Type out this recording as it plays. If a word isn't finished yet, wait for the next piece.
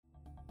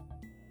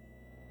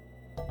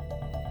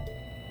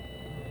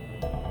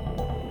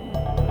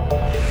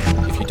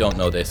don't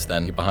know this,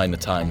 then you're behind the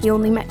times. The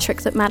only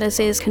metric that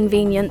matters is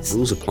convenience.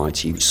 Rules apply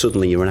to you.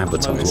 Suddenly you're an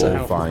advertiser.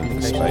 All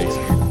find space.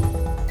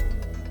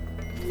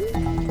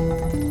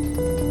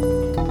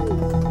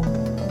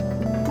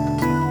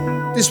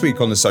 This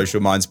week on the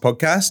Social Minds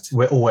podcast,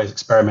 we're always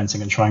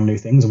experimenting and trying new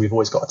things, and we've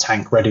always got a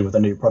tank ready with a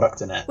new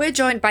product in it. We're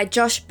joined by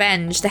Josh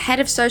Benge, the head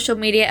of social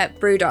media at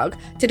BrewDog,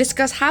 to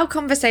discuss how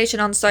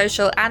conversation on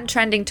social and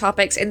trending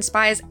topics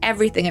inspires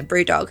everything at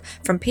BrewDog,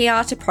 from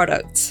PR to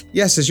products.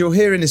 Yes, as you'll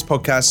hear in this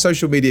podcast,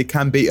 social media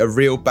can be a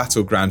real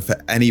battleground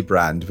for any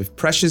brand, with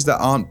pressures that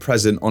aren't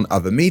present on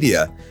other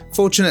media.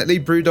 Fortunately,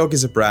 BrewDog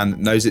is a brand that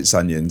knows its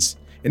onions.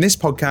 In this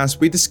podcast,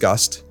 we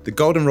discussed the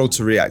golden rule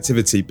to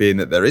reactivity being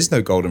that there is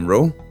no golden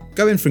rule,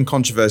 going from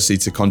controversy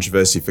to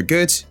controversy for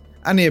good,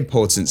 and the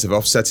importance of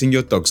offsetting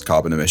your dog's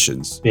carbon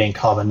emissions. Being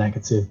carbon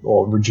negative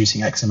or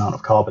reducing X amount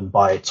of carbon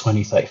by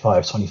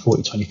 2035,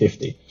 2040,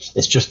 2050,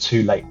 it's just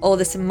too late. All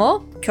this and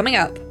more coming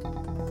up.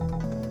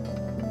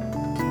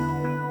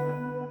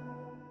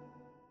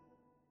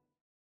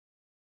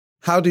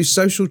 How do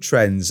social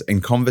trends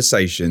and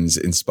conversations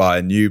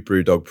inspire new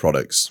BrewDog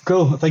products?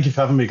 Cool. Thank you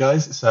for having me,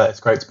 guys. It's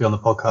great to be on the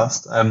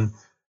podcast.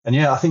 And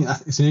yeah, I think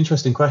it's an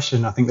interesting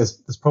question. I think there's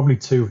probably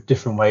two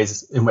different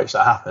ways in which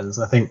that happens.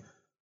 I think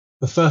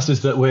the first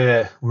is that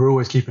we're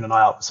always keeping an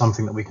eye out for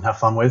something that we can have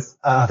fun with.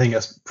 I think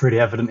that's pretty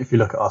evident if you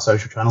look at our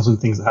social channels and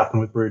things that happen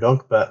with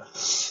BrewDog. But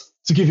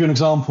to give you an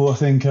example, I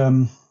think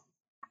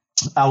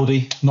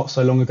Aldi, not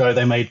so long ago,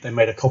 they made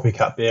a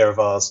copycat beer of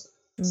ours.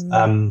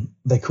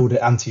 They called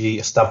it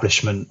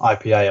Anti-Establishment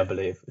IPA, I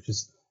believe, which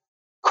is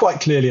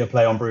quite clearly a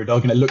play on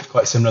BrewDog, and it looked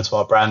quite similar to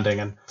our branding,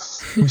 and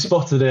we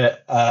spotted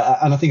it,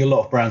 and I think a lot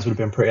of brands would have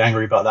been pretty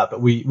angry about that,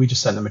 but we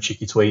just sent them a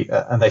cheeky tweet,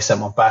 and they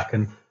sent one back,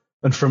 and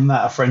from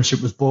that a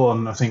friendship was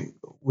born. I think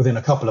within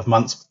a couple of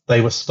months they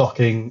were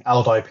stocking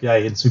Aldi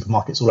IPA in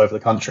supermarkets all over the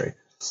country.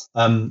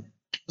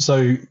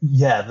 So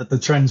yeah, the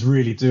trends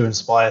really do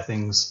inspire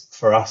things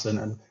for us,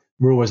 and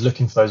we're always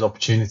looking for those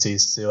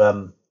opportunities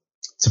to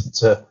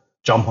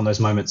jump on those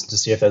moments to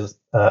see if there's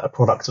a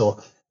product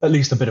or at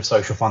least a bit of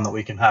social fun that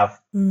we can have.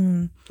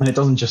 And it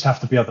doesn't just have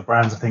to be other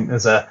brands. I think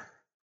there's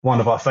one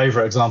of our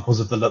favourite examples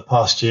of the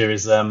past year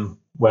is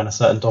when a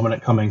certain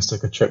Dominic Cummings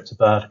took a trip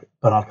to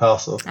Bernard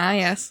Castle. Ah,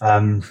 yes.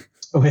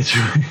 Which,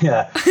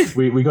 yeah,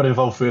 we got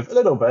involved with a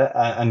little bit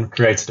and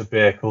created a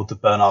beer called the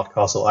Bernard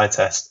Castle Eye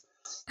Test.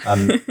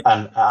 And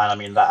I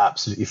mean, that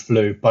absolutely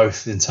flew,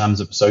 both in terms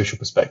of a social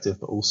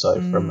perspective, but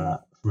also from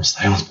a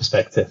sales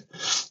perspective.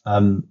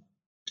 And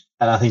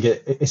I think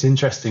it's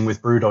interesting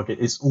with BrewDog.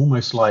 It's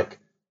almost like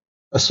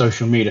a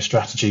social media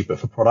strategy, but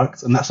for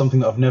products. And that's something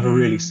that I've never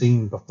really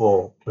seen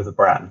before with a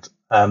brand.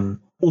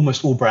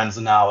 Almost all brands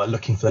now are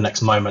looking for the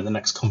next moment, the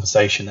next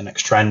conversation, the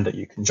next trend that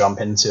you can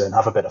jump into and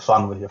have a bit of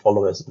fun with your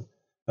followers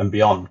and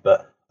beyond.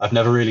 But I've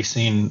never really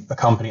seen a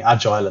company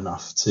agile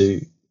enough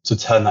to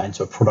turn that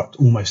into a product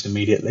almost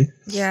immediately.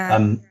 Yeah.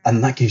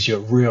 And that gives you a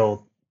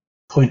real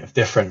point of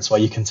difference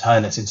where you can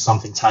turn this into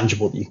something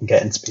tangible that you can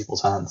get into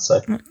people's hands. So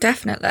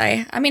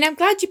definitely. I mean, I'm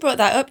glad you brought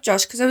that up,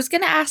 Josh, because I was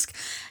going to ask,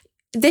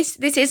 this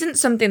isn't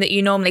something that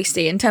you normally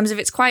see in terms of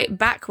it's quite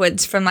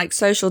backwards from like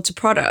social to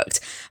product.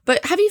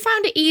 But have you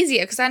found it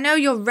easier? Because I know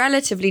you're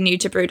relatively new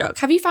to BrewDog.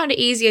 Have you found it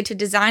easier to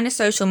design a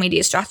social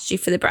media strategy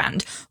for the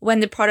brand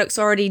when the product's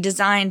already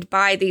designed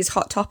by these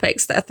hot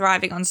topics that are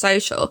thriving on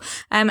social?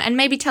 And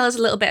maybe tell us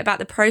a little bit about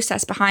the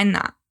process behind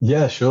that.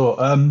 Yeah, sure.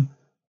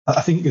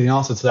 I think the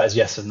answer to that is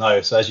yes and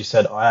no. So as you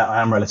said,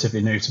 I am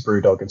relatively new to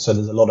BrewDog, and so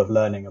there's a lot of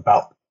learning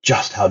about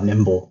just how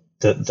nimble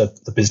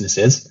the business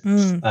is.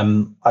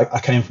 I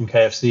came from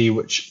KFC,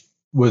 which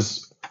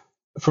was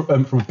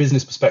from a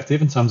business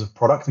perspective in terms of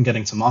product and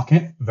getting to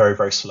market, very,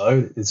 very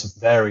slow. It's a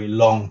very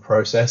long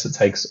process. It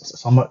takes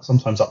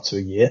sometimes up to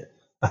a year.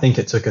 I think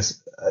it took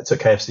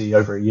KFC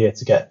over a year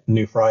to get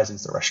new fries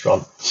into the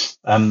restaurant.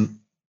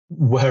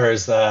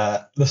 Whereas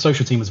the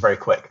social team was very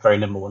quick, very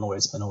nimble, and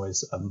always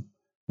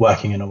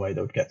working in a way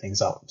that would get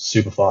things out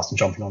super fast and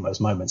jumping on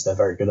those moments. They're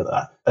very good at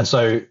that. And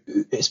so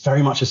it's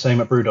very much the same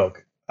at BrewDog.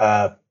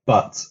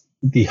 But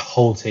the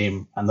whole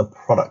team and the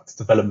product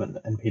development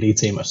and PD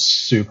team are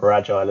super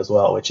agile as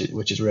well, which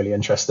is really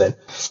interesting.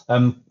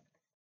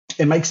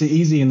 It makes it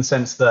easy in the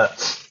sense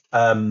that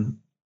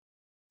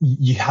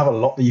you have a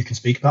lot that you can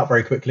speak about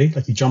very quickly.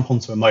 Like you jump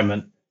onto a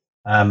moment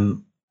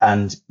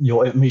and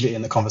you're immediately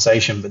in the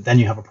conversation, but then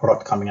you have a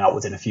product coming out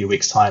within a few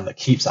weeks' time that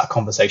keeps that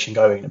conversation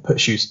going and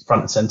puts you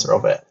front and center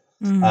of it.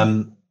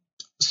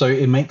 So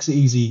it makes it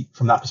easy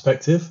from that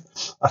perspective.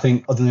 I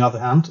think on the other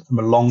hand, from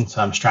a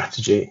long-term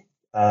strategy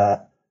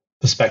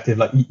perspective,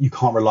 like you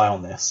can't rely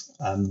on this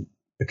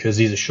because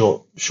these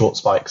are short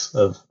spikes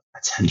of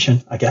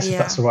attention, I guess, if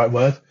that's the right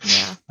word.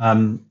 Yeah.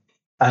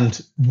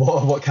 And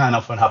what can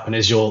often happen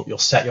is you'll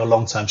set your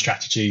long-term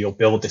strategy, you'll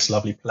build this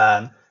lovely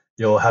plan,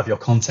 you'll have your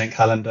content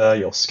calendar,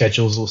 your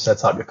schedules all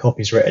set up, your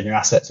copy's written, your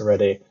assets are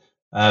ready.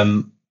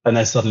 And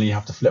then suddenly you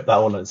have to flip that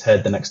all on its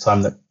head the next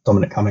time that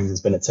Dominic Cummings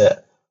has been at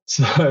it.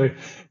 So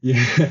you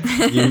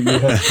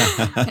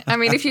I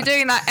mean, if you're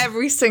doing that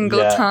every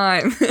single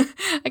time,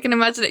 I can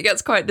imagine it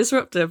gets quite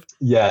disruptive.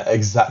 Yeah,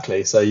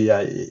 exactly. So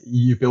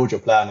you build your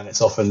plan, and it's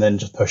often then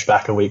just pushed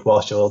back a week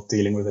whilst you're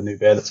dealing with a new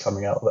beer that's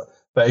coming out.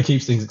 But it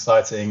keeps things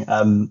exciting.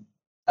 And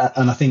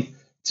I think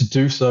to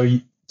do so,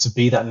 to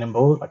be that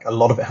nimble, like a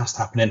lot of it has to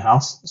happen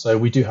in-house. So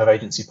we do have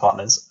agency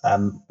partners,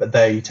 but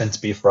they tend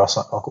to be for us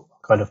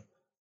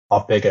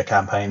our bigger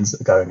campaigns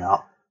that are going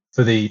out.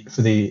 For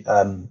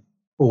the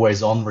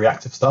always on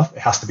reactive stuff, it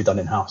has to be done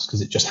in-house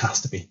because it just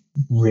has to be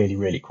really,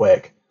 really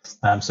quick.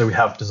 So we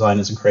have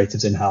designers and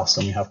creatives in-house,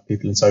 and we have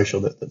people in social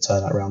that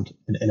turn that around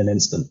in an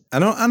instant.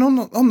 And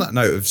on that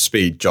note of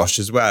speed, Josh,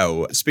 as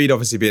well, speed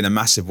obviously being a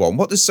massive one,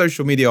 what does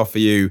social media offer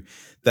you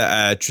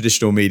that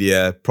traditional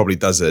media probably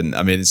doesn't?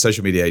 I mean,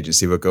 social media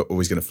agency, we're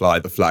always going to fly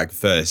the flag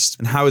first.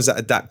 And how has that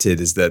adapted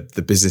as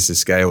the business has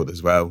scaled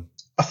as well?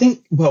 I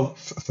think, well,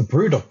 for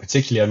BrewDog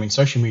particularly, I mean,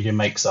 social media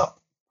makes up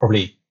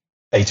probably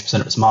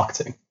 80% of its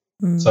marketing.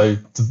 So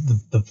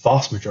the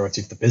vast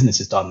majority of the business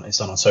is done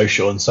on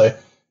social. And so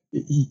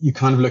you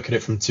kind of look at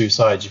it from two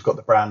sides. You've got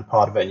the brand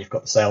part of it and you've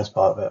got the sales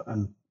part of it.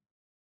 And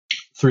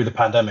through the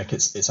pandemic,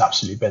 it's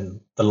absolutely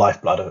been the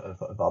lifeblood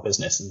of our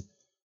business. And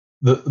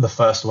the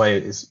first way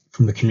is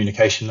from the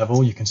communication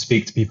level. You can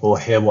speak to people,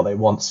 hear what they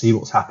want, see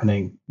what's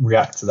happening,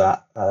 react to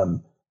that,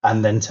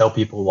 and then tell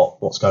people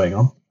what's going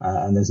on.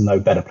 And there's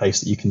no better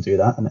place that you can do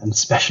that. And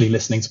especially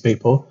listening to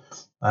people.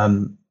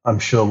 I'm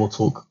sure we'll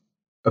talk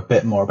a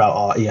bit more about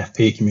our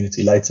EFP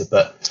community later,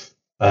 but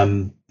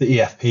the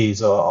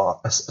EFPs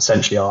are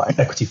essentially our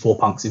equity for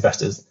punks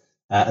investors,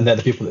 and they're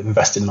the people that have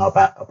invested in our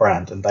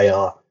brand, and they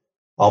are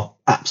our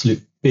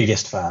absolute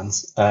biggest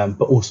fans,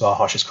 but also our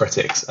harshest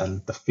critics.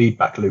 And the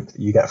feedback loop that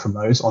you get from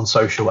those on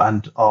social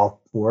and our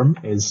forum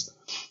is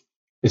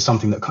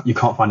something that you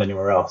can't find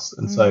anywhere else.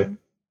 And so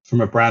from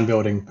a brand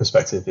building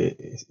perspective,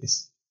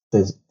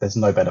 there's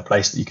no better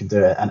place that you can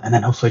do it. And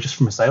then also just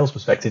from a sales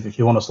perspective, if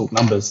you want to talk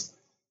numbers,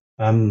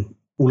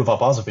 all of our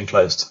bars have been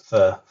closed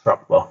for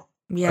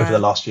over the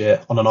last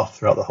year, on and off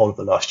throughout the whole of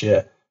the last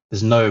year.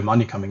 There's no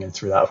money coming in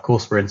through that. Of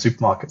course, we're in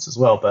supermarkets as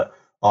well, but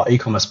our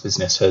e-commerce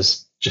business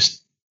has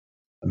just,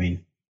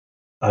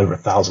 over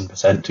 1,000%,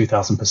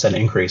 2,000%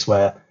 increase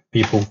where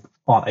people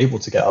aren't able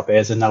to get our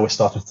beers, and now we're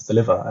starting to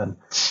deliver. And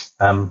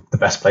the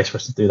best place for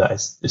us to do that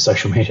is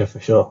social media for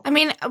sure. I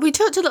mean, we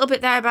talked a little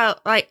bit there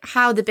about like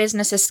how the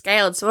business has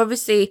scaled. So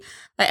obviously,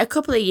 like a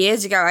couple of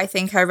years ago, I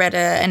think I read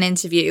an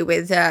interview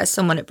with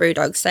someone at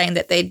BrewDog saying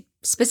that they'd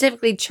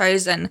specifically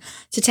chosen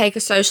to take a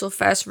social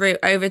first route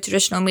over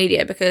traditional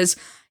media because,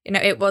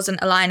 it wasn't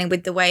aligning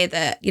with the way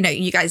that,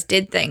 you guys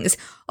did things.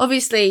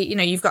 Obviously,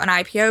 you've got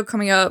an IPO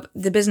coming up.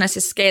 The business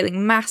is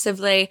scaling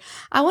massively.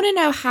 I want to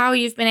know how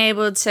you've been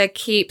able to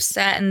keep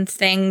certain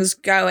things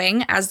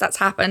going as that's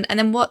happened, and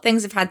then what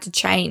things have had to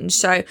change.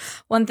 So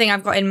one thing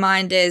I've got in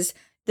mind is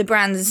the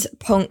brand's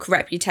punk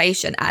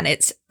reputation and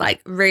its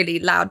like really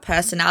loud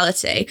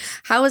personality.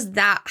 How has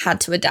that had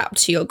to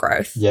adapt to your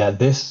growth? Yeah,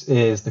 this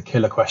is the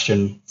killer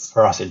question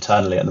for us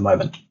internally at the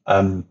moment.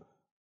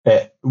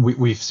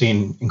 We've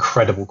seen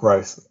incredible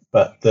growth,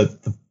 but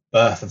the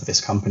birth of this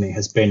company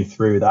has been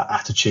through that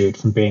attitude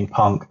from being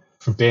punk,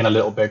 from being a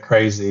little bit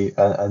crazy,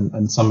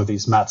 and some of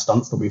these mad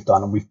stunts that we've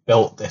done. And we've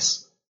built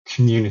this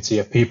community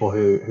of people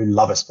who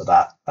love us for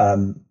that.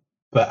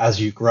 But as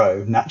you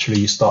grow,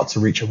 naturally you start to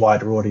reach a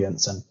wider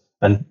audience.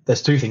 And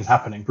there's two things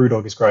happening.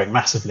 BrewDog is growing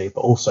massively,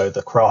 but also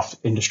the craft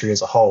industry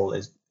as a whole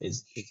is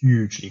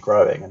hugely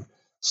growing and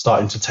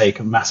starting to take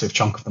a massive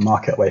chunk of the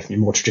market away from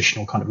your more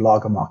traditional kind of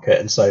lager market.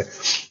 And so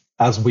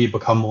as we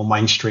become more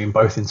mainstream,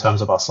 both in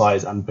terms of our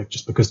size and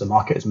just because the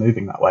market is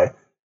moving that way,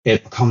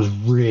 it becomes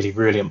really,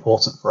 really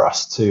important for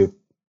us to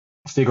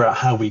figure out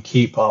how we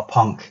keep our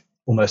punk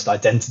almost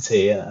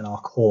identity and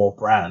our core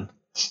brand,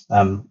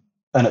 and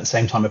at the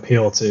same time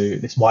appeal to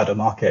this wider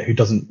market who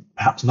doesn't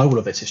perhaps know all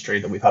of this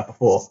history that we've had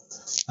before.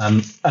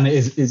 And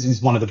it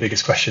is one of the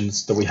biggest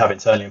questions that we have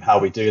internally of how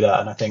we do that.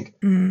 And I think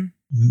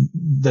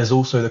there's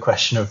also the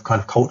question of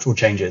kind of cultural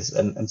changes,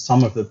 and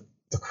some of the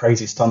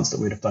crazy stunts that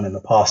we'd have done in the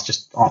past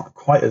just aren't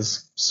quite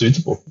as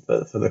suitable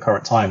for the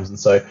current times. And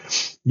so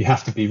you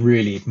have to be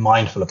really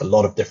mindful of a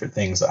lot of different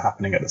things that are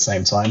happening at the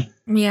same time.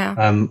 Yeah.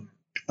 And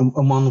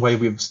one way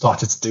we've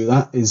started to do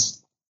that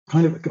is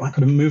kind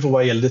of move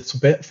away a little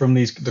bit from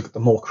the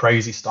more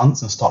crazy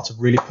stunts and start to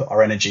really put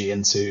our energy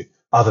into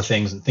other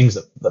things and things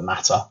that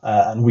matter.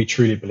 And we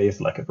truly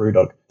believe, like at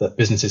BrewDog, that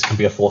businesses can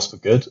be a force for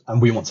good,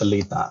 and we want to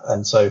lead that.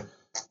 And so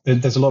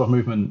there's a lot of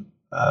movement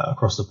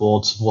across the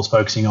board towards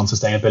focusing on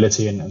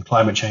sustainability and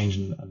climate change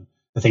and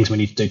the things we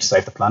need to do to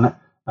save the planet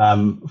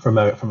from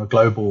a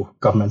global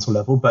governmental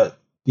level. But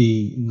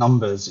the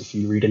numbers, if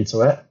you read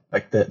into it,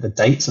 like the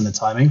dates and the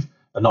timing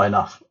are not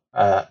enough.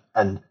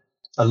 And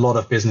a lot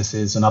of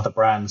businesses and other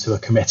brands who are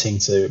committing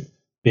to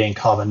being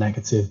carbon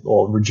negative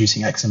or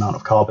reducing X amount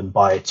of carbon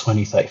by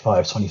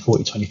 2035,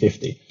 2040,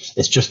 2050.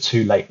 It's just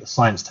too late. The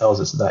science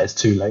tells us that it's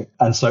too late.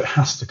 And so it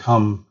has to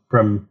come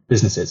from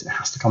businesses. It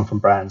has to come from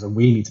brands. And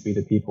we need to be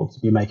the people to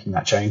be making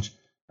that change.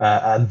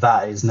 And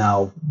that is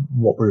now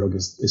what Brewdog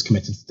is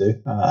committed to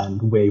do.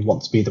 And we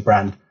want to be the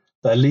brand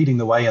that are leading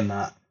the way in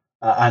that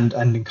and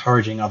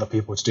encouraging other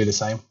people to do the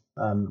same.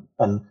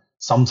 And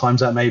sometimes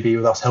that may be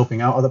with us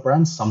helping out other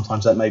brands.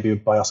 Sometimes that may be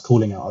by us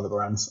calling out other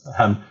brands.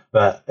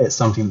 But it's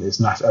something that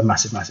is a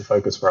massive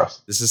focus for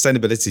us. The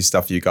sustainability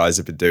stuff you guys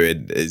have been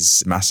doing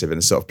is massive and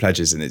it sort of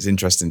pledges. And it's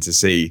interesting to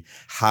see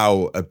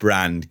how a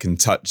brand can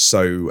touch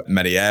so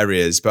many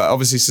areas. But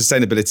obviously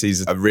sustainability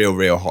is a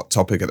real hot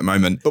topic at the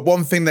moment. But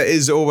one thing that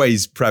is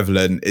always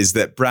prevalent is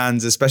that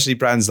brands, especially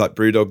brands like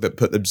Brewdog that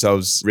put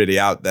themselves really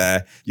out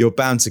there, you're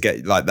bound to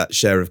get like that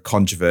share of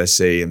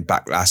controversy and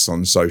backlash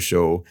on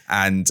social.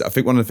 And I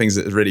think one of the things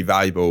that is really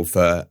valuable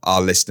for our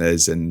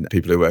listeners and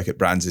people who work at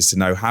brands is to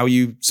know how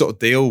you sort of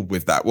deal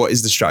with that. What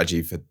is the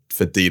strategy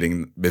for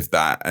dealing with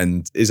that?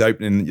 And is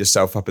opening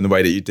yourself up in the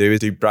way that you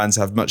do brands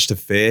have much to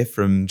fear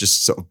from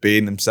just sort of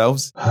being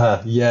themselves?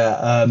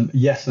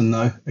 Yes and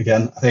no.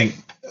 Again, I think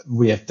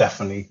we have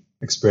definitely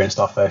experienced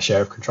our fair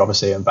share of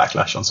controversy and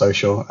backlash on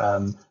social.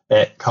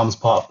 It comes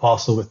part and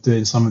parcel with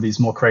doing some of these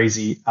more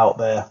crazy out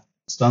there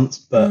stunts,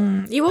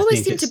 but you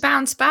always seem to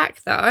bounce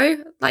back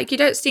though. Like you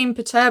don't seem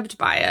perturbed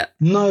by it.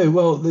 No,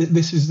 well,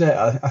 this is it.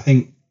 I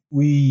think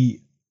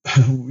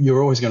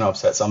you're always going to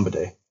upset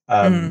somebody.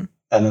 And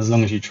as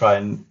long as you try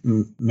and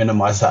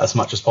minimize that as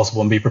much as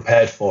possible and be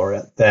prepared for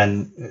it,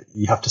 then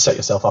you have to set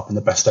yourself up in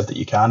the best stead that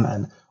you can.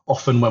 And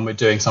often when we're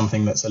doing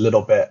something that's a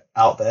little bit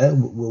out there,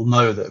 we'll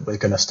know that we're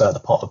going to stir the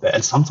pot a bit.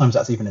 And sometimes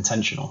that's even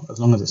intentional, as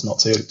long as it's not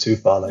too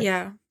far.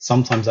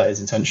 Sometimes that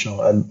is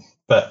intentional,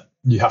 but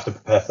you have to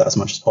prepare for that as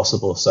much as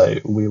possible. So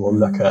we will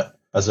look at,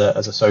 as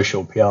a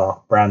social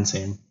PR brand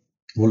team,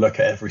 we'll look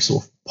at every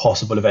sort of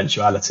possible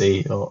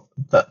eventuality or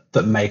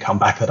that may come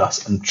back at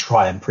us and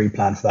try and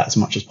pre-plan for that as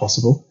much as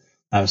possible.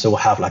 So we'll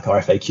have like our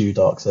FAQ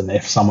docs, and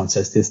if someone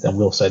says this, then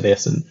we'll say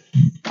this.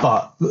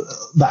 But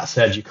that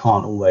said, you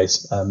can't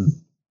always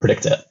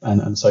predict it.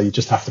 And so you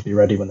just have to be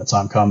ready when the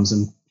time comes.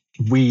 And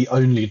we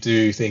only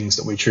do things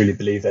that we truly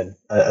believe in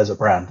as a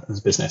brand, as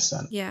a business.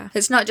 And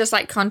it's not just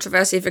like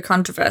controversy for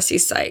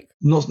controversy's sake.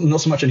 Not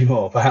so much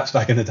anymore. Perhaps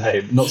back in the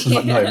day, not so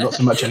much. No, not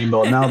so much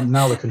anymore.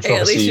 Now the controversy. Hey,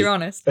 at least you're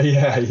honest.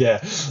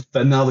 Yeah.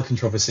 But now the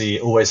controversy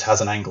always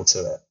has an angle to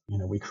it. You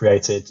know, we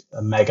created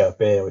a mega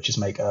beer, which is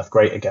Make Earth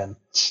Great Again,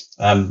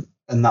 and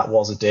that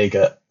was a dig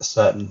at a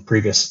certain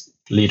previous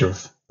leader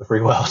of the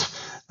free world.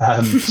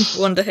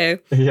 Wonder who.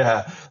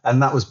 Yeah,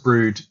 and that was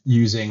brewed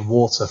using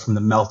water from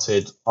the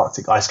melted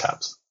Arctic ice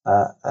caps,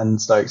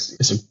 and so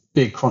it's a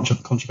big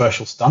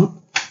controversial stunt,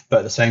 but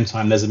at the same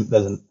time there's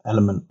an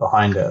element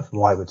behind it of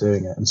why we're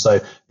doing it. And so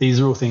these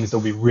are all things that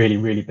we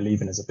really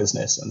believe in as a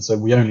business, and so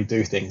we only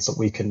do things that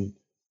we can,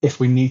 if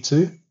we need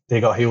to,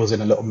 dig our heels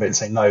in a little bit and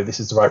say, no, this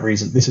is the right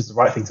reason, this is the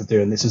right thing to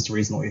do, and this is the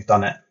reason that we've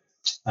done it.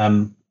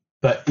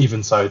 But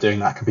even so, doing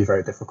that can be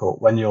very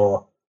difficult when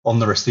you're on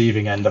the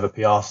receiving end of a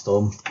PR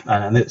storm.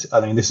 And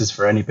this is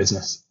for any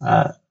business,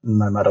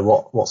 no matter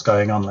what's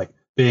going on. Like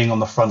being on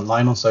the front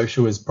line on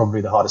social is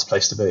probably the hardest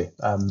place to be.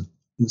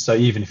 So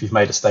even if you've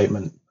made a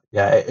statement,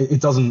 it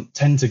doesn't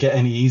tend to get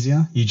any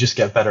easier. You just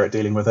get better at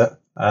dealing with it.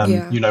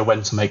 You know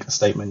when to make the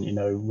statement, you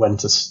know when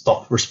to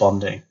stop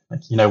responding,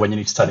 like you know when you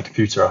need to turn the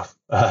computer off.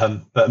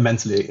 But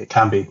mentally it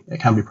can be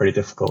pretty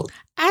difficult.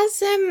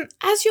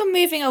 As you're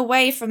moving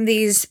away from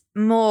these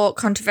more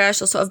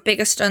controversial sort of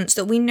bigger stunts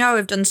that we know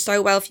have done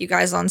so well for you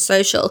guys on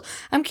social,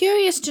 I'm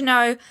curious to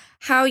know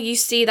how you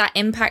see that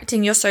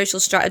impacting your social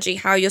strategy,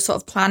 how you're sort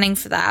of planning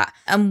for that,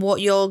 and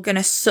what you're going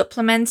to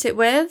supplement it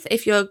with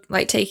if you're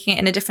like taking it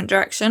in a different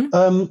direction.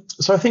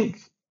 So I think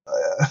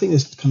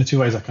there's kind of two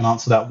ways I can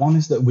answer that. One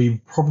is that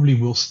we probably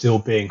will still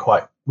be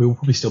quite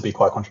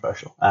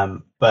controversial,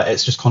 but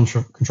it's just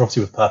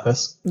controversy with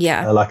purpose.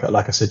 Like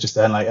I said just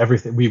then, like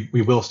everything,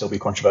 we will still be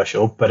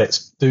controversial, but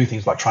it's doing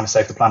things like trying to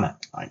save the planet.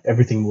 Like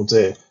everything we'll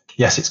do,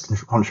 yes, it's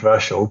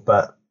controversial,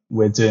 but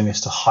we're doing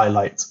this to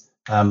highlight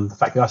the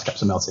fact that ice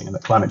caps are melting and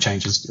that climate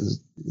change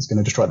is going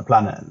to destroy the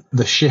planet. And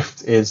the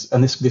shift is,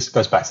 and this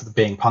goes back to the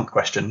being punk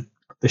question,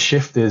 the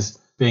shift is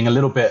being a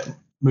little bit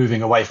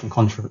moving away from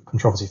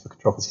controversy for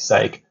controversy's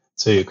sake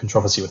to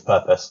controversy with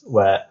purpose,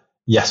 where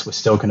yes, we're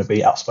still going to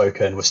be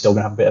outspoken, we're still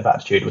going to have a bit of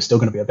attitude, we're still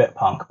going to be a bit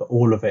punk, but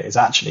all of it is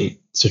actually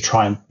to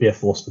try and be a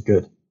force for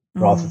good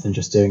rather than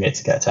just doing it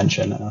to get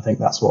attention. And I think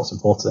that's what's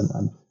important.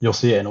 And you'll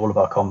see it in all of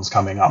our comms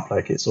coming up.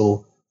 Like it's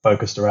all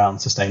focused around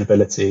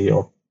sustainability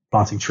or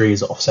planting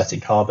trees or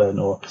offsetting carbon,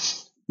 or,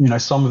 you know,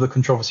 some of the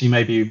controversy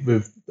maybe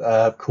with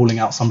calling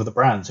out some of the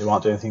brands who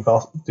aren't doing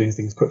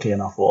things quickly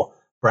enough, or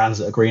brands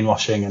that are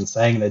greenwashing and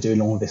saying they're doing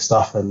all of this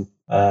stuff and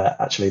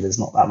actually there's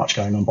not that much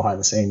going on behind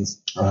the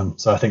scenes.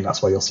 So I think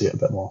that's where you'll see it a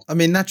bit more. I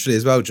mean, naturally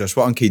as well, Josh,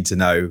 what I'm keen to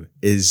know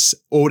is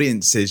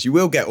audiences. You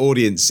will get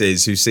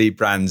audiences who see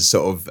brands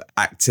sort of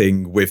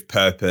acting with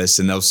purpose,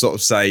 and they'll sort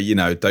of say, you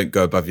know, don't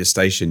go above your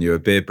station. You're a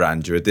beer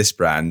brand, you're a this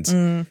brand.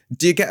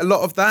 Do you get a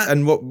lot of that?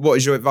 And what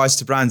is your advice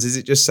to brands? Is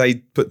it just say,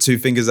 put two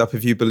fingers up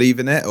if you believe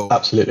in it? Or?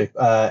 Absolutely.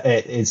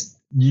 It is.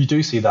 You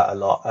do see that a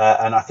lot.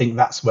 And I think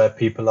that's where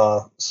people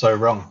are so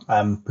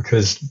wrong,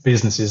 because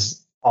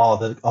businesses are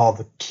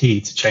the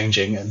key to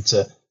changing and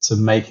to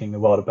making the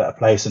world a better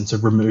place, and to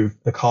remove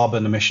the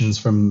carbon emissions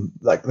from,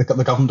 like, the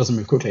government doesn't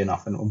move quickly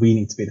enough, and we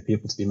need to be the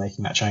people to be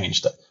making that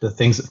change. The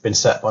things that have been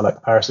set by, like,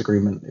 the Paris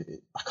Agreement,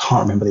 I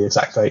can't remember the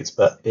exact dates,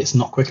 but it's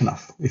not quick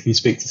enough. If you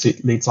speak to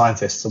lead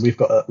scientists, so we've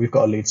got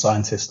a lead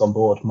scientist on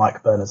board,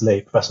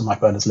 Professor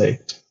Mike Berners-Lee,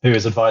 who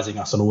is advising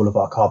us on all of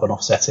our carbon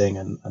offsetting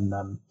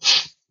and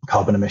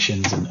carbon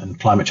emissions and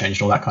climate change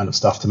and all that kind of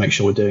stuff, to make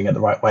sure we're doing it the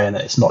right way, and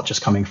that it's not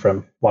just coming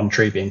from one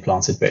tree being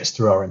planted, but it's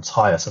through our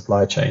entire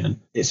supply chain. And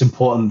it's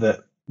important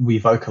that we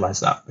vocalize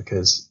that,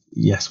 because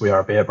yes, we are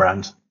a beer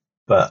brand,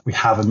 but we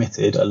have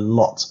emitted a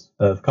lot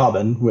of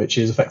carbon, which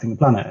is affecting the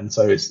planet. And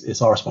so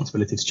it's our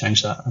responsibility to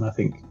change that. And I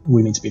think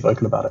we need to be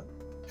vocal about it.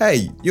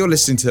 Hey, you're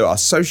listening to our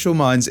Social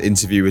Minds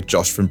interview with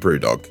Josh from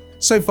Brewdog.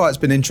 So far, it's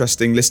been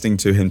interesting listening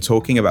to him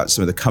talking about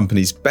some of the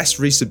company's best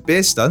recent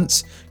beer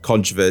stunts,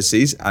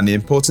 controversies, and the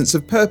importance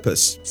of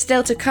purpose.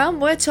 Still to come,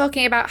 we're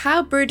talking about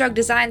how Brewdog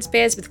designs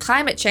beers with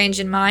climate change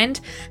in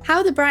mind,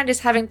 how the brand is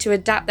having to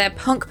adapt their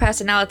punk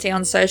personality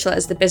on social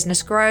as the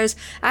business grows,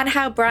 and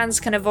how brands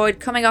can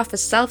avoid coming off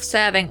as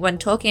self-serving when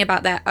talking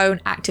about their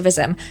own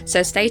activism.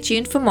 So stay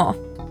tuned for more.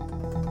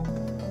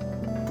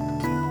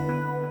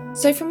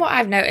 So from what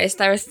I've noticed,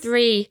 there are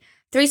three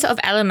sort of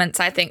elements,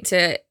 I think,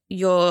 to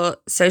your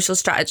social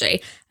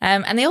strategy,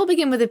 and they all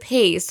begin with a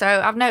P. So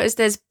I've noticed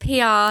there's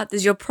PR,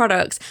 there's your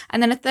products,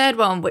 and then a third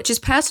one, which is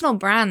personal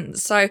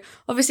brands. So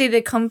obviously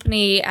the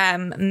company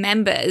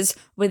members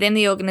within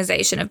the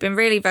organization have been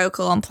really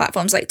vocal on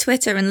platforms like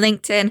Twitter and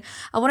LinkedIn.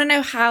 I want to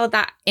know how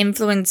that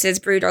influences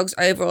Brewdog's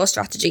overall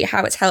strategy,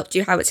 how it's helped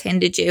you, how it's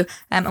hindered you,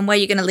 and where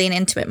you're going to lean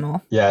into it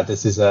more. Yeah,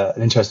 this is an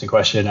interesting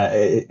question.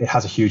 It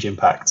has a huge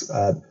impact.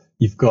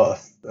 You've got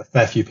a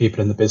fair few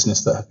people in the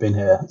business that have been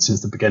here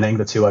since the beginning,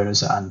 the two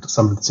owners and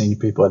some of the senior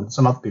people and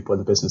some other people in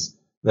the business.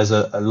 There's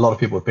a lot of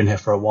people who have been here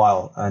for a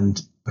while. And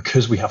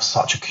because we have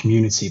such a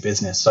community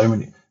business,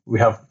 we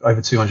have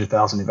over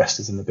 200,000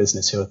 investors in the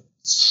business who are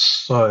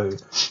so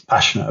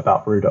passionate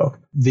about Brewdog.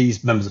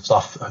 These members of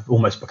staff have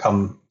almost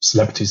become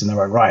celebrities in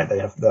their own right.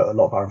 A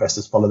lot of our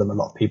investors follow them, a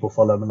lot of people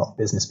follow them, a lot of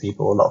business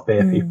people, a lot of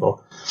beer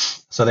people.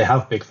 So they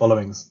have big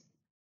followings,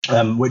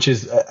 which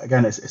is,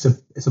 again, it's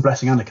a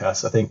blessing and a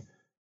curse. I think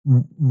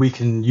we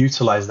can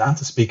utilize that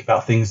to speak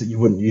about things that you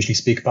wouldn't usually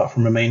speak about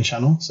from a main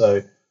channel.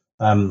 So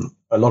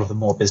a lot of the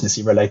more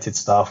businessy related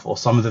stuff, or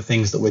some of the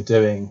things that we're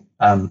doing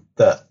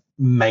that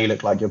may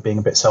look like you're being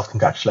a bit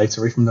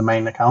self-congratulatory from the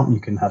main account, you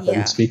can have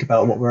them speak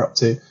about what we're up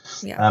to.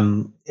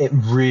 It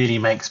really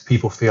makes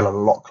people feel a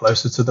lot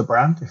closer to the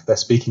brand if they're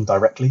speaking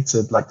directly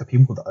to, like, the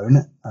people that own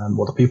it,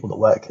 or the people that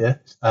work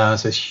here. So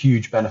there's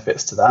huge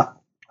benefits to that.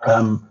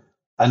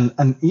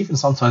 And even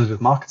sometimes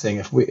with marketing,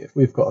 if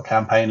we've got a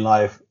campaign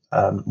live,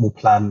 we'll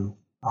plan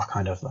our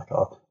kind of like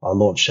our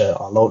launch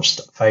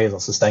phase, our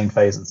sustained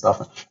phase and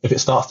stuff. If it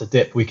starts to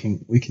dip, we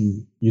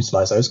can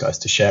utilize those guys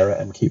to share it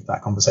and keep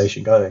that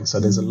conversation going. So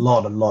there's a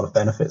lot of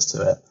benefits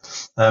to it.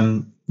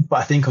 But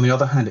I think on the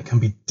other hand, it can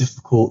be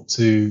difficult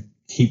to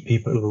keep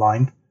people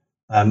aligned.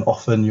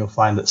 Often you'll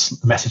find that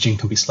messaging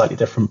can be slightly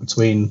different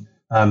between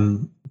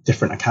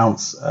different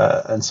accounts,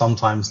 and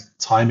sometimes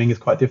timing is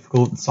quite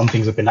difficult. Some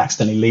things have been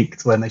accidentally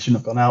leaked when they shouldn't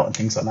have gone out and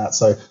things like that.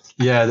 So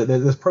yeah,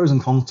 there's pros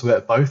and cons to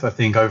it both. I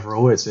think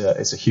overall it's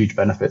a huge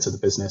benefit to the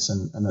business,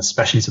 and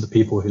especially to the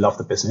people who love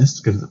the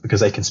business, because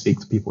they can speak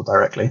to people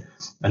directly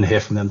and hear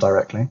from them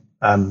directly.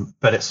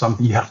 But it's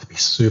something you have to be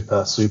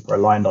super, super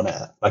aligned on it,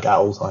 like, at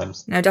all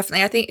times. No,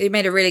 definitely. I think you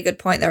made a really good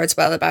point there as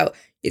well about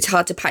it's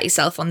hard to pat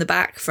yourself on the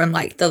back from,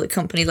 like, the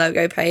company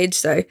logo page.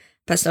 So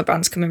personal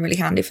brands come in really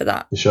handy for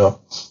that. For sure.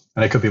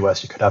 And it could be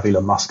worse. You could have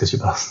Elon Musk as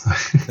your boss.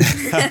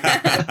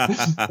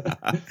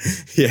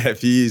 Yeah,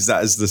 if you use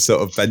that as the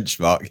sort of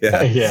benchmark.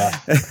 Yeah.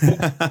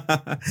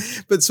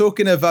 But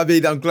talking of, I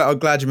mean, I'm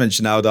glad you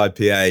mentioned Audi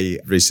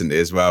IPA recently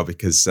as well,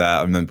 because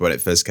I remember when it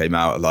first came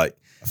out, like,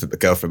 I think my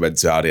girlfriend went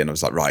to Audi and I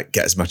was like, right,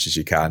 get as much as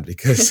you can,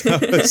 because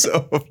it was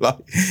sort of like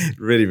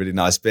really, really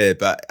nice beer.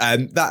 But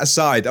that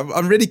aside,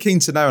 I'm really keen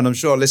to know, and I'm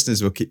sure our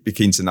listeners will be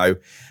keen to know,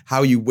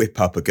 how you whip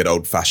up a good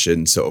old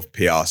fashioned sort of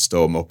PR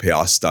storm or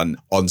PR stunt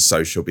on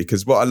social.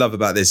 Because what I love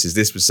about this is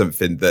this was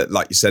something that,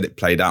 like you said, it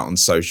played out on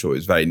social. It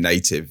was very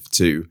native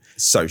to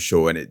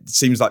social. And it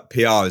seems like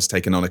PR has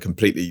taken on a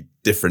completely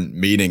different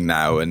meaning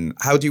now. And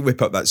how do you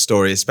whip up that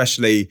story,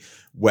 especially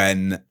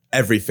when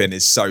everything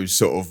is so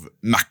sort of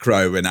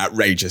macro and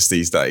outrageous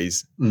these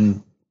days?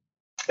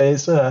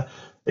 There's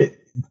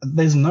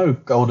no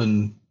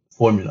golden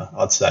formula,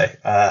 I'd say,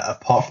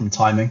 apart from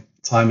timing.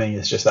 Timing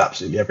is just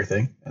absolutely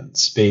everything, and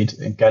speed,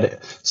 and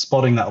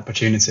spotting that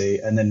opportunity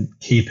and then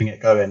keeping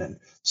it going. And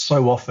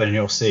so often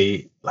you'll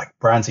see, like,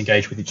 brands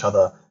engage with each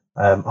other.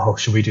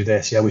 Should we do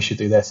this? Yeah, we should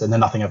do this. And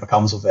then nothing ever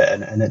comes of it,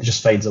 and it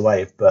just fades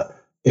away. But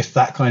if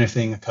that kind of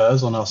thing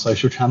occurs on our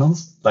social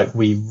channels, like,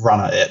 we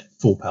run at it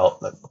full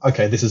pelt. Like,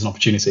 okay, this is an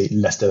opportunity,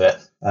 let's do it.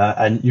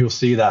 And you'll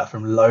see that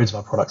from loads of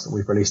our products that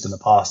we've released in the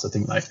past. I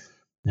think, like,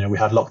 we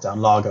had Lockdown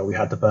Lager, we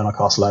had the Bernard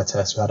Castle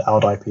ITS, we had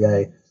Audi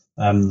IPA.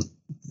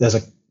 There's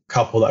a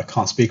couple that I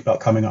can't speak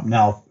about coming up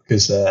now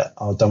because I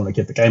don't want to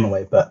give the game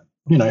away. But,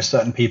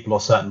 certain people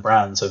or certain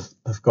brands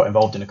have got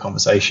involved in a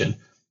conversation,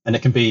 and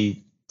it can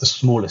be the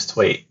smallest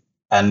tweet.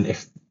 And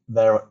if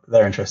they're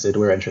interested,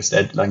 we're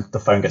interested, like the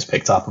phone gets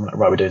picked up and we're like,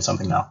 right, we're doing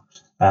something now.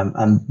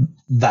 And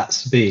that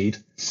speed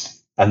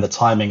and the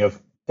timing of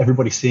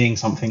everybody seeing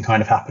something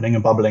kind of happening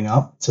and bubbling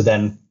up to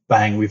then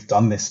bang, we've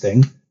done this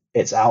thing.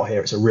 It's out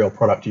here. It's a real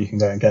product. You can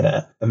go and get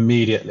it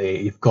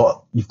immediately. You've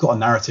got a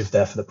narrative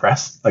there for the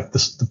press, like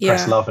the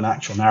press love an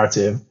actual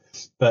narrative,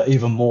 but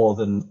even more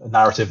than a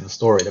narrative of the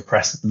story, the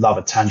press love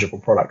a tangible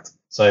product.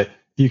 So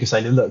you can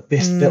say, look,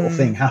 this little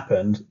thing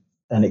happened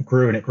and it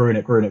grew and it grew and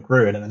it grew and it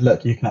grew. And then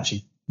look, you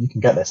can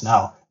get this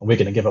now and we're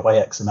going to give away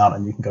X amount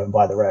and you can go and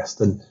buy the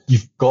rest. And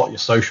you've got your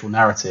social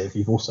narrative.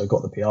 You've also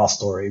got the PR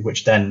story,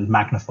 which then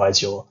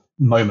magnifies your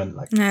moment.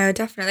 No,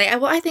 definitely.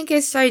 And what I think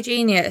is so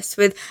genius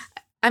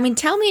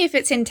tell me if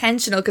it's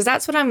intentional, because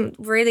that's what I'm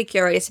really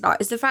curious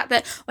about, is the fact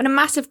that when a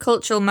massive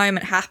cultural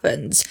moment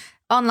happens,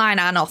 online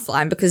and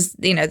offline, because,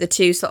 the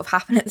two sort of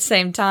happen at the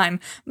same time,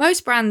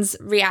 most brands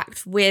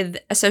react with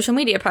a social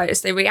media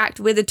post. They react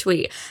with a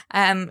tweet,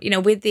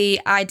 with the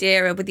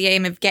idea or with the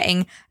aim of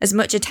getting as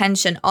much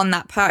attention on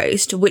that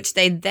post, which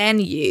they then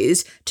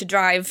use to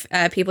drive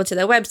people to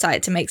their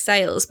website to make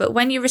sales. But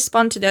when you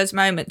respond to those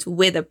moments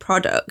with a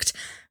product,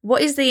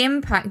 what is the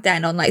impact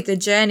then on the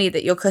journey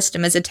that your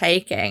customers are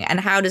taking, and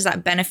how does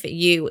that benefit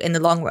you in the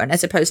long run,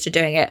 as opposed to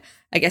doing it,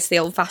 I guess, the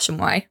old-fashioned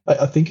way?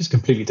 I think it's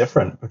completely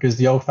different, because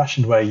the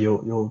old-fashioned way,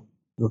 you'll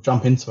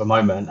jump into a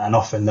moment and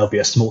often there'll be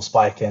a small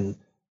spike in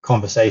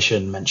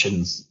conversation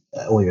mentions,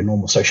 all your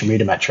normal social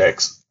media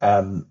metrics,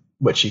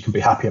 which you can be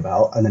happy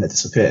about, and then it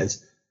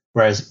disappears.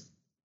 Whereas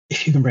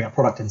if you can bring a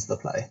product into the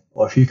play,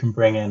 or if you can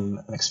bring in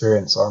an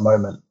experience or a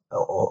moment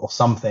or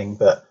something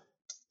that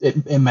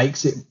it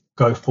makes it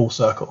go full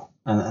circle.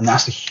 And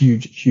that's a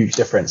huge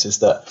difference, is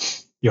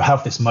that you'll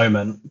have this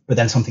moment, but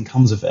then something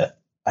comes of it.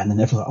 And then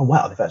everyone's like, oh,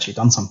 wow, they've actually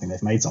done something.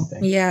 They've made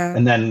something. Yeah.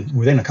 And then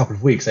within a couple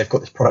of weeks, they've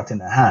got this product in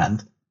their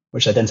hand,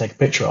 which they then take a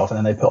picture of and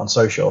then they put on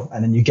social.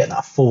 And then you get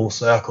that full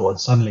circle. And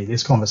suddenly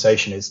this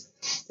conversation is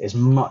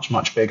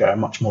much bigger and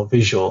much more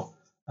visual.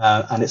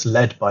 And it's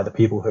led by the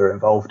people who are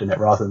involved in it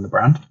rather than the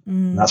brand.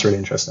 And that's really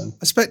interesting.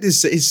 I expect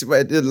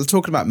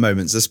talking about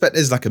moments, I expect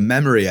there's a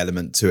memory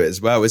element to it as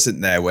well,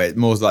 isn't there? Where it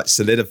more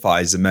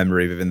solidifies a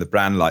memory within the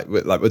brand. Like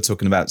we're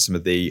talking about some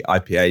of the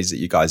IPAs that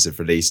you guys have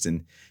released.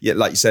 And yeah,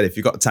 like you said, if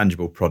you've got a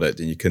tangible product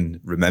and you can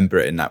remember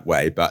it in that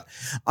way. But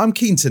I'm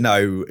keen to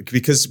know,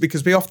 because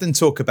we often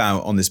talk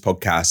about on this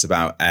podcast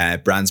about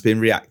brands being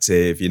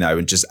reactive,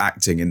 and just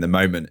acting in the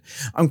moment.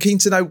 I'm keen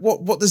to know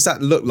what does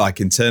that look like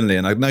internally?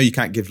 And I know you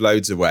can't give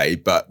loads away,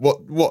 but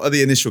what are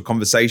the initial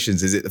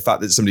conversations? Is it the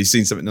fact that somebody's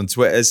seen something on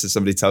Twitter, so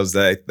somebody tells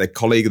their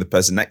colleague or the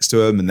person next to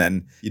them, and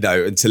then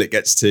until it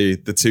gets to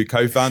the two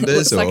co-founders?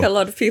 Looks like a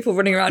lot of people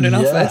running around an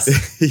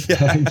office. It's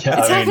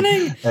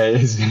happening.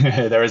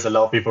 There is a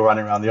lot of people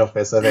running around the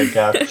office. I think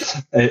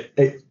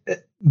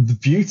the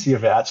beauty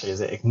of it actually is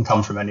that it can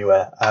come from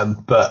anywhere.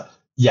 But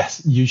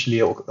yes, usually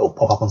it'll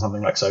pop up on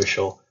something like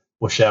social.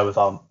 We'll share with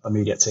our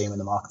immediate team and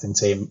the marketing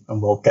team,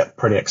 and we'll get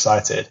pretty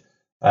excited.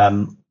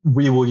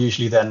 We will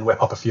usually then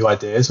whip up a few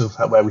ideas of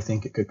where we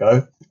think it could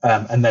go,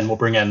 and then we'll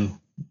bring in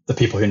the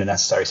people who are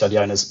necessary. So the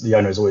owner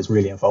is always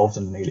really involved,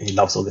 and he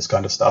loves all this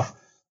kind of stuff,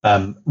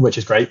 which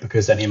is great,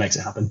 because then he makes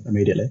it happen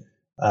immediately,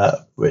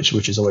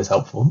 which is always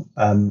helpful.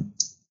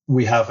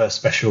 We have a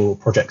special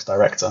projects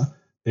director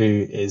who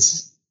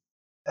is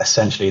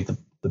essentially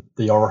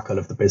the oracle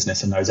of the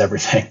business and knows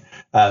everything,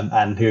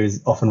 and who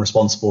is often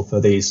responsible for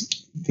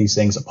these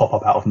things that pop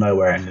up out of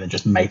nowhere and then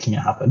just making it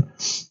happen.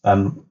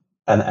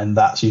 And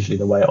that's usually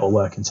the way it'll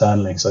work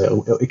internally.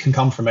 So it can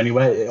come from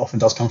anywhere. It often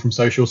does come from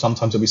social.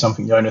 Sometimes it'll be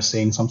something Jonas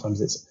seen.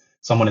 Sometimes it's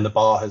someone in the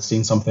bar has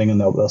seen something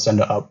and they'll send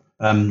it up.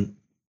 And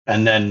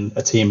then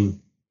a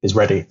team is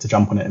ready to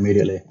jump on it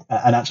immediately.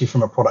 And actually,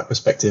 from a product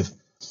perspective,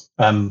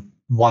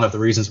 one of the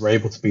reasons we're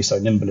able to be so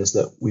nimble is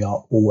that we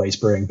are always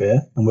brewing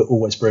beer, and we're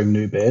always brewing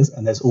new beers.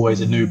 And there's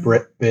always a new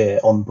beer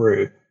on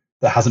brew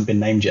that hasn't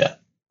been named yet.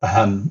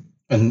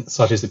 And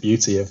such is the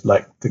beauty of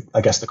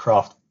the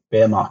craft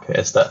beer market,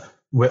 is that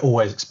we're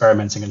always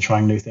experimenting and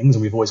trying new things,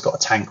 and we've always got a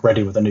tank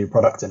ready with a new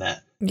product in it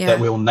that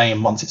we'll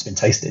name once it's been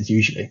tasted,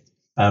 usually.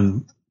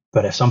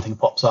 But if something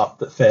pops up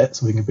that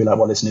fits, we can be like,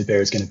 well, this new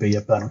beer is going to be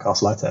a Burnham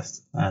Castle eye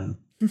test, and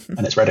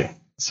it's ready.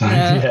 So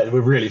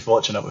we're really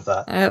fortunate with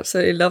that. I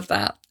absolutely love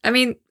that. I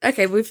mean,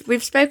 okay,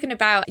 we've spoken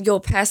about your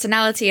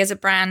personality as a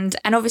brand,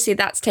 and obviously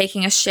that's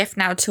taking a shift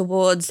now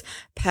towards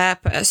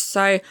purpose.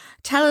 So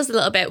tell us a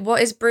little bit,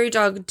 what is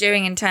Brewdog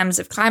doing in terms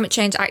of climate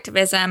change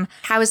activism?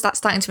 How is that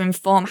starting to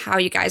inform how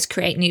you guys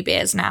create new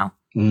beers now?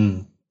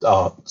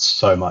 Oh,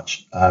 so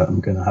much.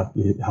 I'm going to have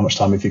how much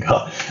time have you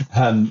got?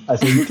 I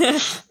think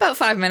about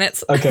 5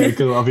 minutes. Okay,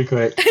 cool. I'll be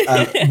quick.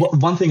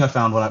 One thing I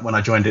found when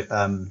I joined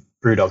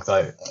Brewdog,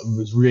 though,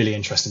 was really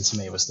interesting to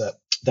me, was that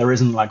there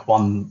isn't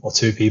one or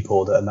two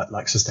people that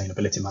are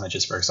sustainability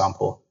managers, for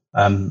example.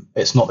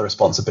 It's not the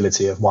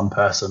responsibility of one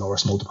person or a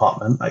small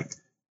department.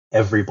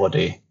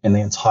 Everybody in the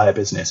entire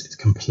business is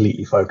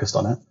completely focused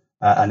on it.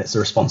 and it's the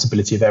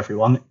responsibility of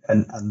everyone.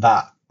 And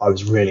that I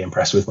was really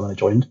impressed with when I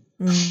joined.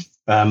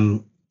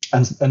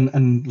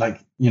 And like,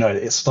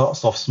 it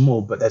starts off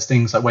small, but there's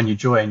things like when you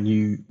join,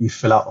 you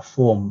fill out a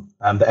form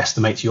that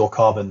estimates your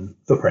carbon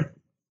footprint.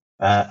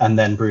 And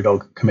then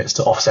BrewDog commits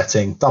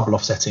to double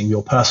offsetting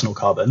your personal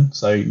carbon.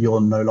 So you're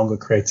no longer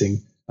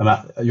creating,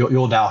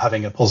 you're now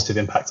having a positive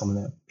impact on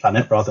the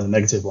planet rather than a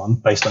negative one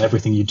based on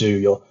everything you do,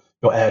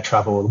 your air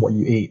travel, what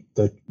you eat,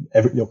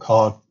 your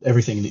car,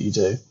 everything that you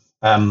do.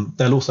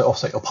 They'll also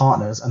offset your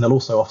partners, and they'll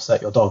also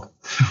offset your dog,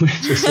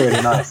 which is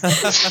really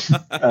nice.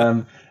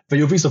 But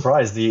you'll be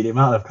surprised the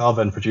amount of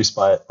carbon produced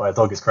by a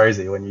dog is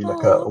crazy when you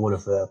look at all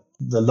of the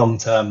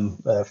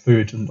long-term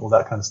food and all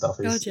that kind of stuff.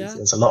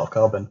 There's a lot of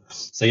carbon.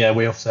 So yeah,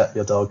 we offset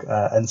your dog.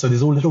 And so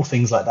there's all little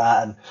things like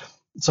that. And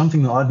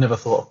something that I'd never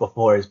thought of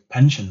before is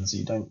pensions.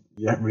 You don't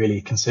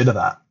really consider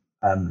that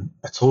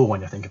at all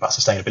when you think about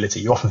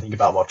sustainability. You often think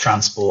about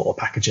transport or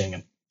packaging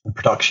and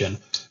production,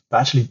 but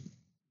actually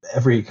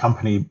every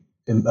company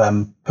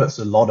puts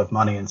a lot of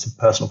money into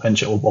personal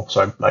pension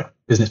like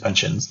business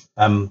pensions.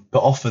 But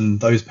often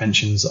those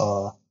pensions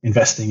are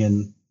investing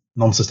in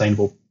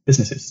non-sustainable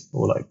businesses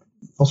or like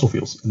fossil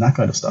fuels and that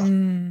kind of stuff,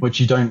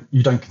 which you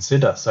don't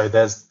consider. So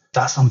that's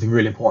something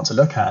really important to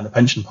look at. And the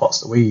pension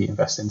pots that we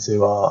invest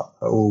into are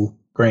all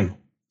green.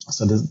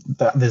 So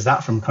there's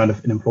that from kind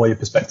of an employer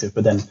perspective,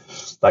 but then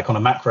like on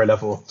a macro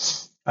level,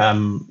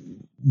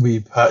 we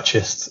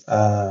purchased,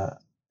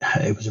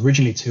 it was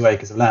originally 2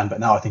 acres of land, but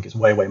now I think it's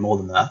way, way more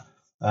than that.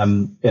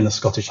 In the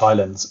Scottish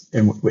Highlands,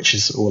 which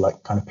is all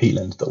like kind of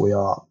peatland that we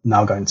are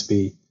now going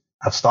to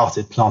have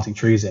started planting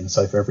trees in.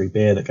 So for every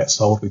beer that gets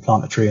sold, we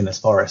plant a tree in this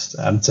forest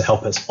to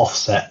help us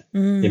offset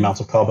the amount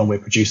of carbon we're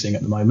producing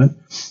at the moment.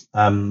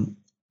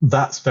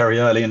 That's very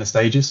early in the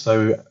stages.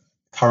 So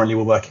currently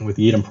we're working with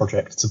the Eden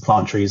Project to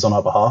plant trees on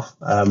our behalf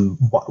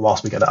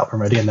whilst we get that up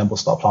and ready, and then we'll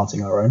start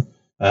planting our own.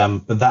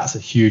 But that's a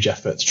huge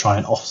effort to try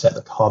and offset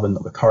the carbon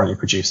that we're currently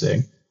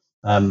producing.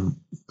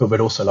 But we'd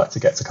also like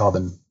to get to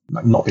carbon,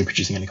 like not be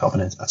producing any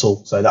carbon at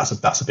all. So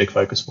that's a big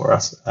focus for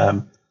us.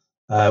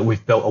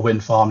 We've built a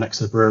wind farm next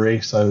to the brewery.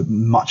 So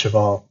much of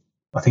our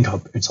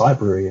entire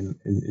brewery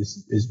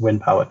is wind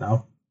powered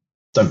now.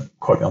 Don't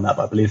quote me on that,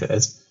 but I believe it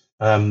is.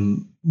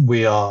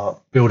 We are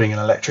building an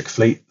electric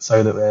fleet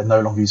so that we're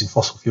no longer using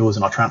fossil fuels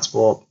in our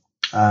transport.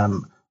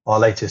 Our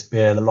latest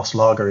beer, the Lost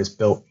Lager, it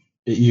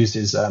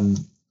uses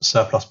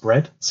surplus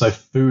bread. So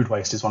food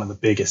waste is one of the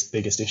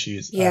biggest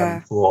issues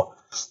for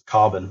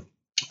carbon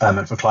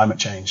and for climate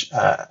change.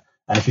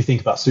 And if you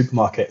think about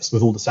supermarkets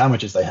with all the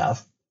sandwiches they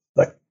have,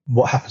 like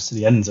what happens to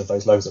the ends of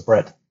those loaves of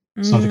bread?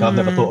 Something I've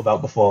never thought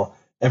about before.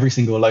 Every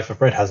single loaf of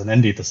bread has an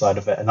end either side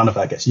of it, and none of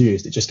that gets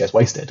used. It just gets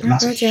wasted. And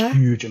that's a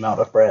huge amount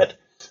of bread.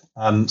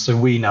 So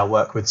we now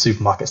work with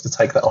supermarkets to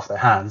take that off their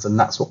hands, and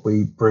that's what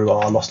we brew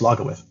our Lost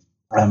Lager with.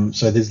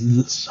 So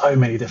there's so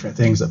many different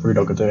things that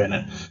BrewDog are doing,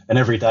 and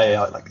every day,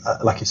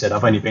 like you said,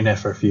 I've only been here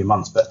for a few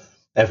months, but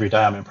every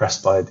day I'm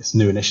impressed by this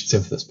new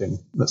initiative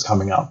that's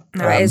coming up.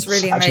 No, it is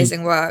really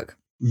amazing work.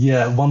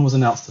 Yeah, one was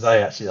announced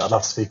today. Actually, I'd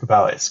love to speak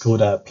about it. It's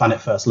called Planet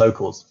First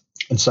Locals,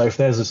 and so if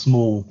there's a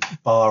small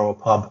bar or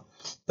pub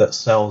that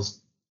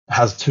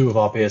has 2 of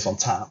our beers on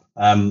tap,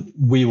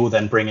 we will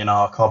then bring in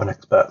our carbon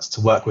experts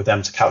to work with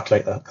them to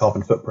calculate the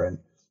carbon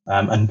footprint.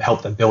 And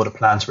help them build a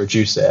plan to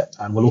reduce it,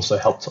 and we'll also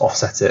help to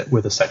offset it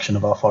with a section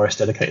of our forest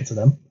dedicated to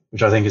them,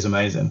 which I think is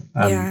amazing.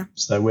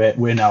 So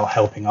we're now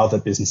helping other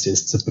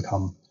businesses to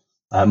become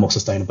more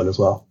sustainable as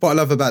well. What I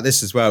love about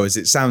this as well is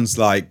it sounds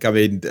like,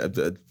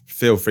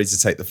 feel free to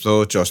take the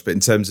floor, Josh, but in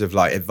terms of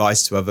like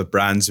advice to other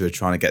brands who are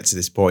trying to get to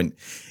this point,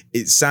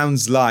 it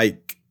sounds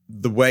like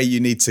the way you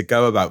need to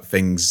go about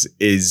things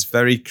is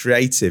very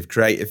creative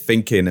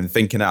thinking and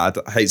thinking out.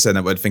 I hate saying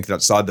that word, thinking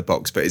outside the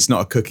box, but it's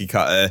not a cookie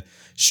cutter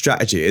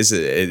strategy, is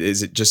it?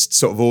 Is it just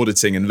sort of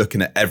auditing and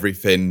looking at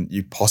everything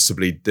you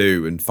possibly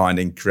do and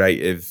finding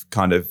creative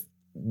kind of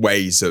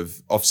ways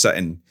of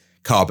offsetting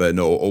carbon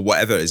or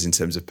whatever it is in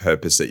terms of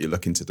purpose that you're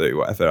looking to do,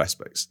 whatever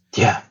aspects?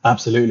 Yeah,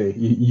 absolutely.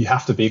 You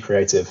have to be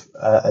creative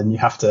and you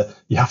have to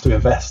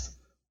invest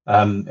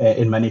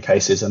in many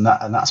cases, and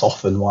that's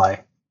often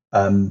why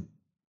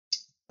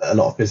a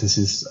lot of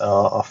businesses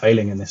are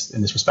failing in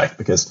this respect,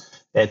 because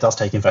it does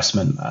take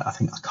investment. I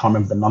can't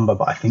remember the number,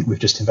 but I think we've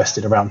just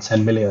invested around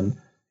 10 million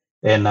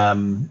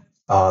in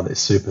it's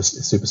super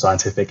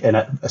scientific,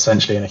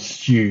 essentially in a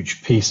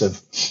huge piece of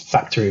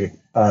factory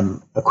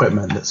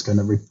equipment that's going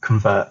to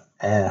convert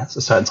air, so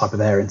a certain type of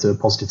air, into a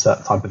positive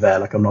type of air.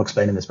 Like, I'm not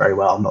explaining this very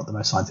well. I'm not the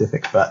most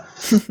scientific, but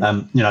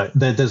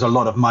there's a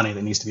lot of money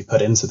that needs to be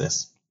put into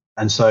this,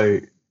 and so.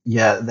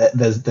 Yeah,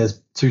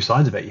 there's 2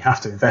 sides of it. You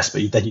have to invest,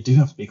 but then you do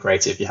have to be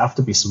creative. You have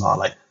to be smart.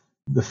 Like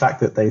the fact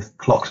that they've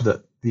clocked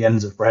that the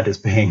ends of bread is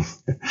being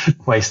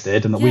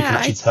wasted, and that we can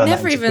actually turn that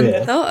into beer. I never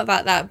even thought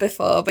about that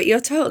before, but you're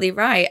totally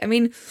right. I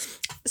mean,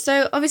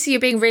 So obviously you're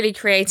being really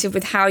creative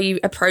with how you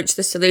approach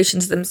the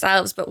solutions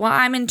themselves, but what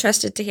I'm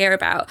interested to hear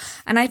about,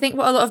 and I think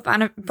what a lot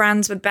of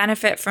brands would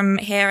benefit from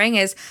hearing,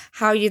 is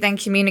how you then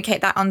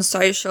communicate that on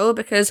social,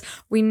 because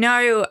we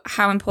know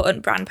how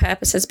important brand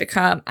purpose has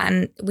become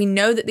and we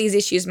know that these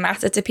issues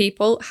matter to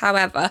people.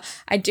 However,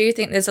 I do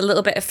think there's a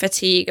little bit of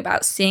fatigue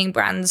about seeing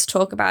brands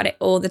talk about it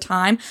all the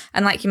time.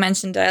 And like you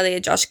mentioned earlier,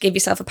 Josh, give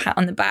yourself a pat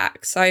on the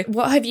back. So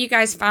what have you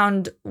guys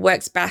found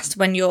works best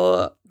when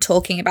you're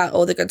talking about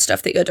all the good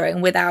stuff that you're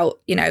doing without,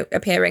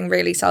 appearing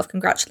really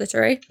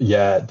self-congratulatory?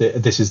 Yeah,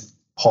 this is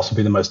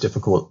possibly the most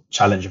difficult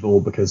challenge of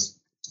all, because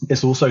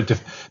it's also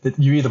that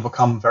you either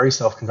become very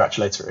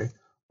self-congratulatory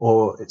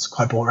or it's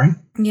quite boring.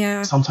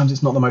 Yeah. Sometimes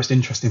it's not the most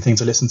interesting thing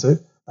to listen to.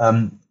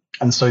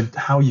 And so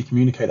how you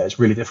communicate that is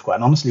really difficult.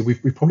 And honestly,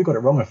 we've probably got it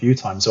wrong a few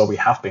times, or we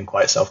have been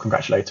quite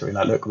self-congratulatory,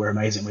 like, look, we're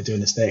amazing, we're doing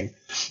this thing.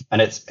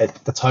 And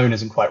the tone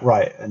isn't quite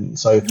right. And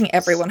so I think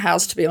everyone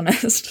has, to be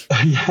honest.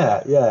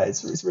 Yeah,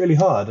 it's really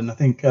hard. And I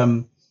think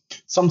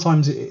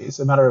sometimes it's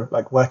a matter of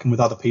like working with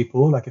other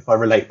people. Like if I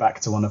relate back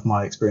to one of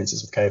my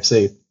experiences with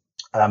KFC,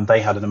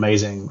 they had an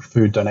amazing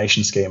food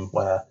donation scheme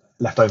where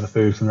leftover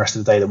food from the rest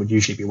of the day that would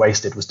usually be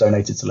wasted was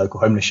donated to local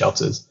homeless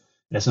shelters.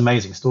 And it's an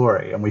amazing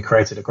story. And we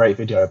created a great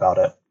video about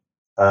it.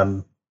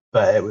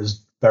 But it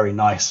was very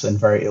nice and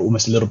very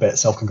almost a little bit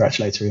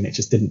self-congratulatory, and it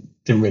just didn't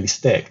really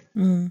stick.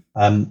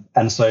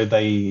 And so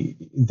they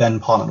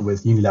then partnered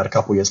with Unilad a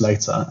couple of years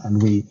later,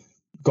 and we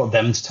got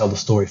them to tell the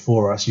story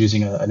for us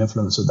using an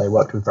influencer they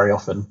worked with very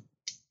often,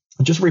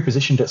 and just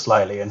repositioned it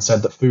slightly and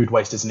said that food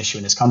waste is an issue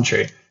in this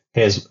country.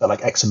 Here's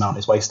like X amount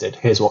is wasted.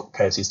 Here's what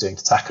KFC is doing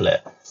to tackle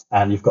it.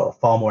 And you've got a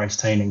far more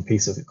entertaining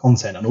piece of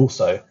content, and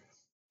also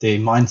the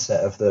mindset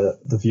of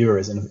the viewer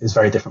is a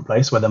very different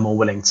place where they're more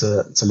willing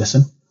to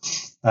listen.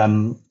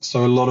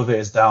 So a lot of it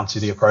is down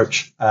to the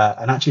approach.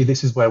 And actually,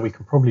 this is where we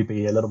can probably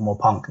be a little more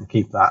punk and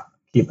keep that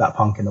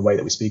punk in the way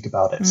that we speak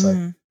about it.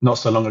 So not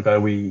so long ago,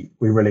 we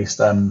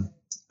released an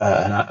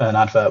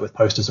advert with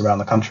posters around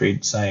the country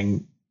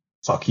saying,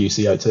 fuck you,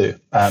 CO2.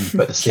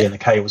 But the C and the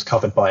K was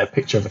covered by a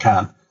picture of a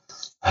can.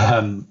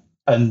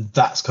 And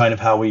that's kind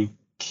of how we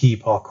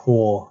keep our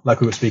core,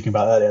 like we were speaking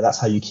about earlier, that's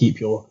how you keep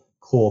your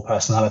core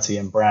personality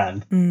and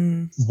brand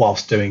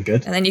whilst doing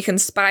good. And then you can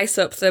spice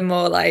up the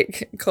more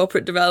like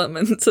corporate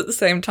developments at the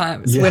same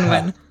time. It's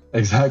win-win.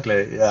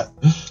 Exactly. Yeah.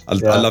 I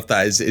love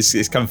that.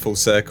 It's come full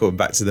circle and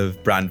back to the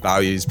brand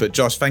values. But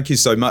Josh, thank you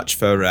so much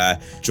for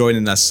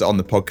joining us on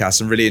the podcast.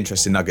 Some really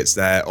interesting nuggets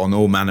there on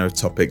all manner of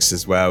topics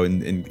as well,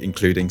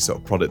 including sort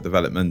of product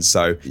development.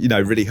 So,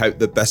 really hope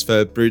the best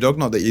for BrewDog.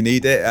 Not that you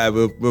need it.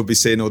 We'll be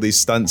seeing all these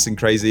stunts and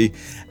crazy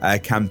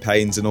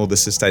campaigns and all the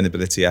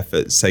sustainability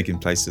efforts taking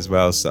place as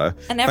well. So,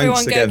 and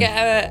everyone go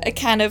get a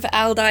can of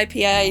ALD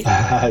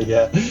IPA.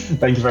 Yeah.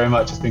 Thank you very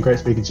much. It's been great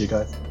speaking to you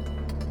guys.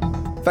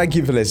 Thank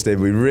you for listening.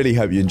 We really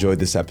hope you enjoyed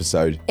this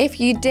episode. If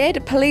you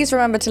did, please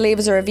remember to leave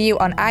us a review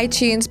on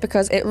iTunes,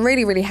 because it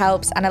really, really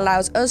helps and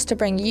allows us to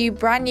bring you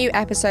brand new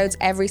episodes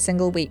every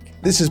single week.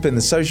 This has been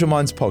the Social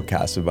Minds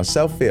Podcast with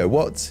myself, Theo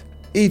Watts,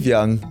 Eve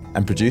Young,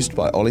 and produced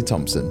by Ollie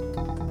Thompson.